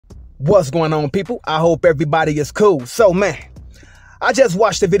What's going on, people? I hope everybody is cool. So, man, I just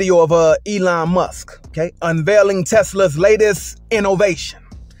watched a video of Elon Musk, okay, unveiling Tesla's latest innovation,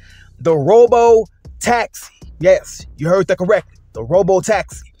 the ROBO-TAXI. Yes, you heard that correctly, the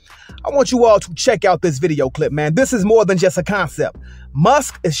ROBO-TAXI. I want you all to check out this video clip, man. This is more than just a concept.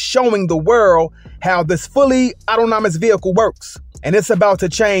 Musk is showing the world how this fully autonomous vehicle works, and it's about to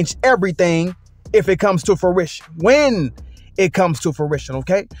change everything if it comes to fruition. When it comes to fruition,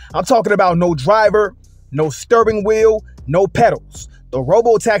 okay? I'm talking about no driver, no steering wheel, no pedals. The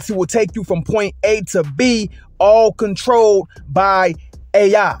ROBO-TAXI will take you from point A to B, all controlled by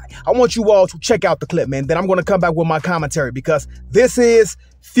AI. I want you all to check out the clip, man. Then I'm going to come back with my commentary because this is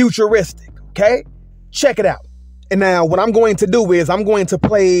futuristic, okay? Check it out. And now what I'm going to do is I'm going to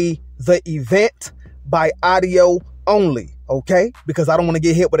play the event by audio only, okay? Because I don't want to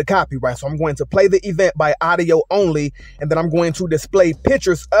get hit with a copyright. So I'm going to play the event by audio only, and then I'm going to display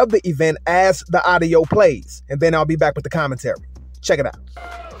pictures of the event as the audio plays. And then I'll be back with the commentary. Check it out.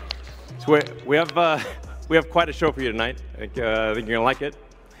 So we have quite a show for you tonight. I think you're gonna like it.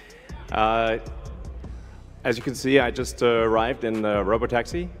 As you can see, I just arrived in the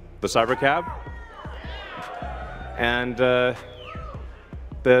ROBO-TAXI, the cyber cab, and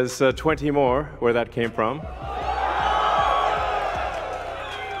there's 20 more where that came from.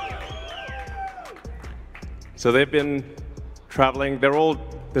 So they've been traveling.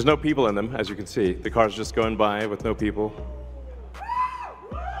 There's no people in them, as you can see. The car's just going by with no people.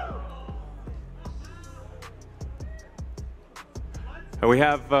 And we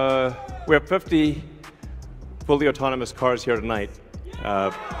have 50 fully autonomous cars here tonight.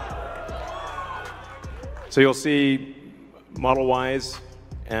 So you'll see Model Ys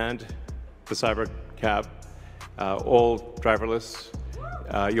and the cyber cab, all driverless.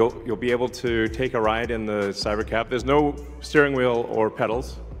 You'll be able to take a ride in the cyber cab. There's no steering wheel or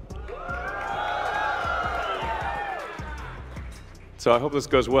pedals. So I hope this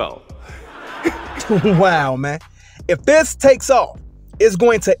goes well. Wow, man. If this takes off, it's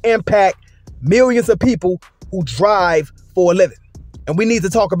going to impact millions of people who drive for a living. And we need to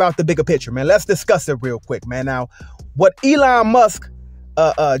talk about the bigger picture, man. Let's discuss it real quick, man. Now, what Elon Musk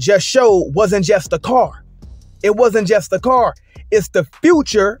just showed wasn't just a car. It wasn't just a car. It's the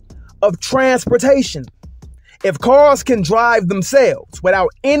future of transportation. If cars can drive themselves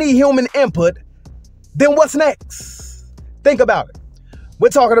without any human input, then what's next? Think about it. We're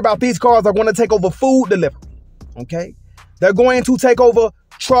talking about these cars are going to take over food delivery, okay? They're going to take over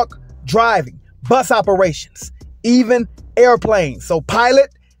truck driving, bus operations, even airplanes. So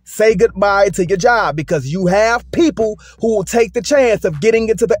pilot, say goodbye to your job because you have people who will take the chance of getting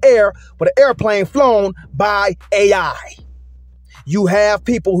into the air with an airplane flown by AI. You have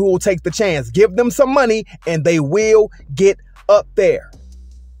people who will take the chance. Give them some money and they will get up there.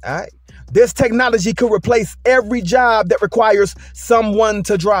 All right. This technology could replace every job that requires someone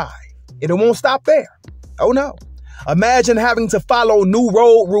to drive. And it won't stop there. Oh, no. Imagine having to follow new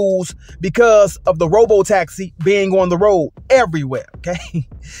road rules because of the ROBO-TAXI being on the road everywhere, okay?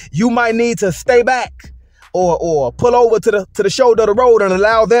 You might need to stay back or pull over to the shoulder of the road and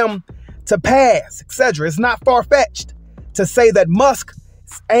allow them to pass, etc. It's not far-fetched to say that Musk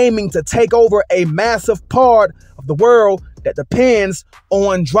is aiming to take over a massive part of the world that depends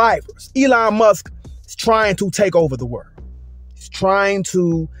on drivers. Elon Musk is trying to take over the world. He's trying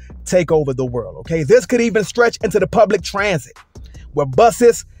to take over the world, okay? This could even stretch into the public transit, where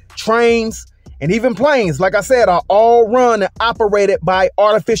buses, trains, and even planes, like I said, are all run and operated by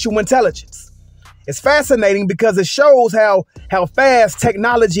artificial intelligence. It's fascinating because it shows how fast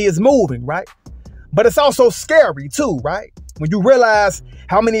technology is moving, right? But it's also scary too, right? When you realize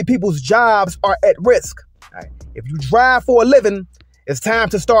how many people's jobs are at risk. Right? If you drive for a living, it's time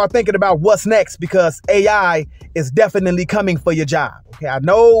to start thinking about what's next because AI is definitely coming for your job. Okay, I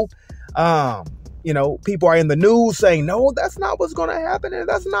know, people are in the news saying, no, that's not what's going to happen. And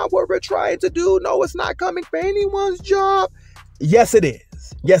that's not what we're trying to do. No, it's not coming for anyone's job. Yes, it is.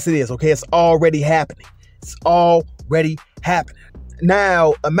 Yes, it is. Okay, it's already happening. It's already happening.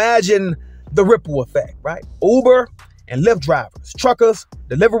 Now, imagine the ripple effect, right? Uber and Lyft drivers, truckers,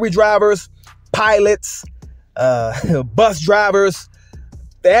 delivery drivers, pilots, bus drivers,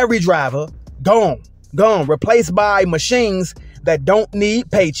 every driver, gone, replaced by machines that don't need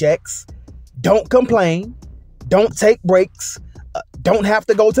paychecks, don't complain, don't take breaks, don't have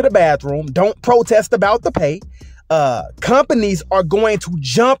to go to the bathroom, don't protest about the pay. Companies are going to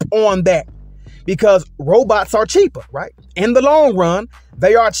jump on that because robots are cheaper, right? In the long run,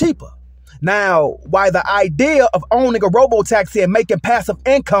 they are cheaper. Now, why the idea of owning a ROBO-TAXI and making passive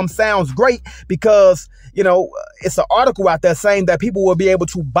income sounds great because it's an article out there saying that people will be able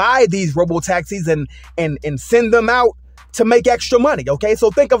to buy these robo-taxis and send them out to make extra money. Okay,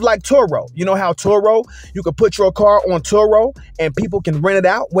 so think of like Turo. You know how Turo, you could put your car on Turo and people can rent it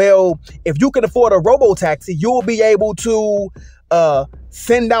out. Well, if you can afford a robo-taxi, you'll be able to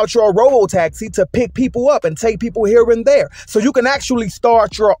send out your robo-taxi to pick people up and take people here and there. So you can actually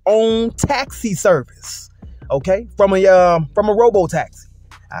start your own taxi service, okay, from a robo-taxi.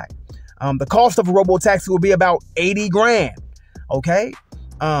 All right. The cost of a robo-taxi will be about 80 grand. Okay.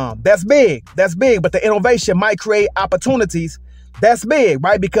 That's big. That's big. But the innovation might create opportunities. That's big,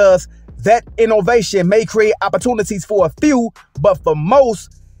 right? Because that innovation may create opportunities for a few, but for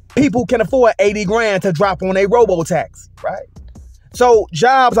most, people can afford 80 grand to drop on a robo-taxi, right? So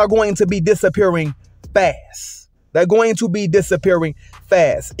jobs are going to be disappearing fast. They're going to be disappearing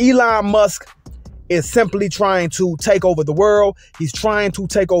fast. Elon Musk is simply trying to take over the world. He's trying to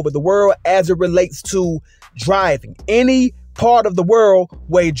take over the world as it relates to driving. Any part of the world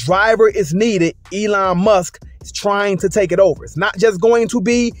where a driver is needed, Elon Musk is trying to take it over. It's not just going to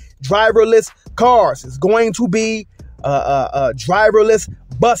be driverless cars. It's going to be driverless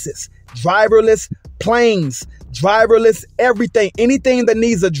buses, driverless planes, driverless everything. Anything that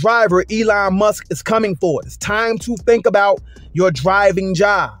needs a driver, Elon Musk is coming for it. It's time to think about your driving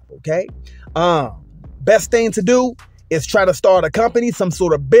job, okay? Best thing to do is try to start a company, some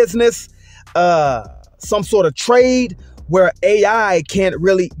sort of business, some sort of trade where AI can't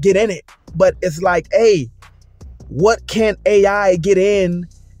really get in it. But it's like, hey, what can AI get in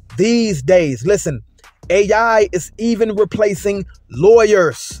these days? Listen, AI is even replacing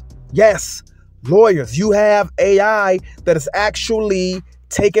lawyers. Yes, lawyers. You have AI that is actually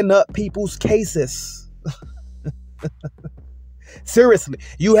taking up people's cases. Seriously,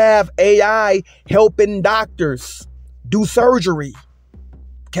 you have AI helping doctors do surgery.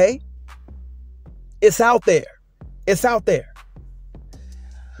 Okay? It's out there. It's out there.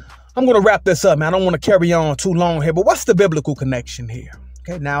 I'm going to wrap this up, man. I don't want to carry on too long here, but what's the biblical connection here?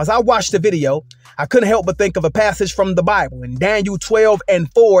 Okay, now, as I watched the video, I couldn't help but think of a passage from the Bible. In Daniel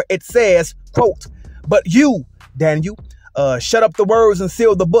 12:4, it says, quote, "But you, Daniel, shut up the words and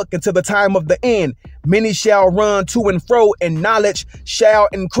seal the book until the time of the end. Many shall run to and fro, and knowledge shall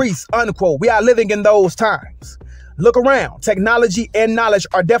increase," unquote. We are living in those times. Look around. Technology and knowledge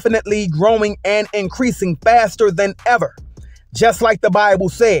are definitely growing and increasing faster than ever. Just like the Bible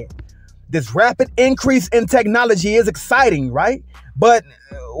said, this rapid increase in technology is exciting, right? But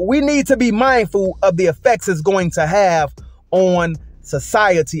we need to be mindful of the effects it's going to have on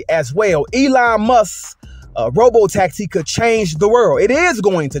society as well. Elon Musk's robo-taxi could change the world. It is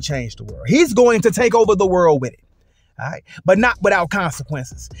going to change the world. He's going to take over the world with it. All right, but not without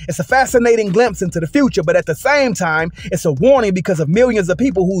consequences. It's a fascinating glimpse into the future, but at the same time, it's a warning because of millions of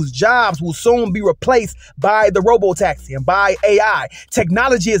people whose jobs will soon be replaced by the robo-taxi and by AI.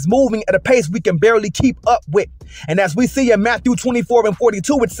 Technology is moving at a pace we can barely keep up with. And as we see in Matthew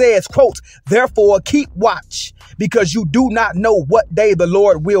 24:42, it says, quote, "Therefore keep watch, because you do not know what day the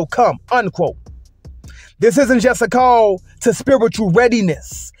Lord will come," unquote. This isn't just a call to spiritual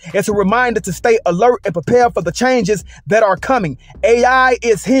readiness. It's a reminder to stay alert and prepare for the changes that are coming. AI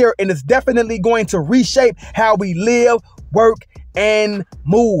is here and it's definitely going to reshape how we live, work, and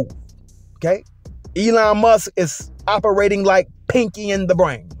move. Okay? Elon Musk is operating like Pinky in the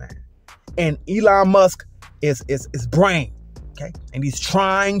Brain, man. And Elon Musk is brain. Okay? And he's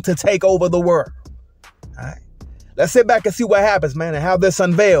trying to take over the world. All right. Let's sit back and see what happens, man, and how this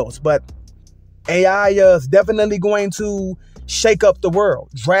unveils. But AI is definitely going to shake up the world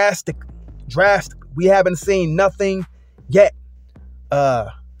drastically. We haven't seen nothing yet.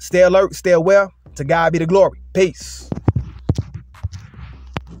 Stay alert, stay aware. To God be the glory. Peace.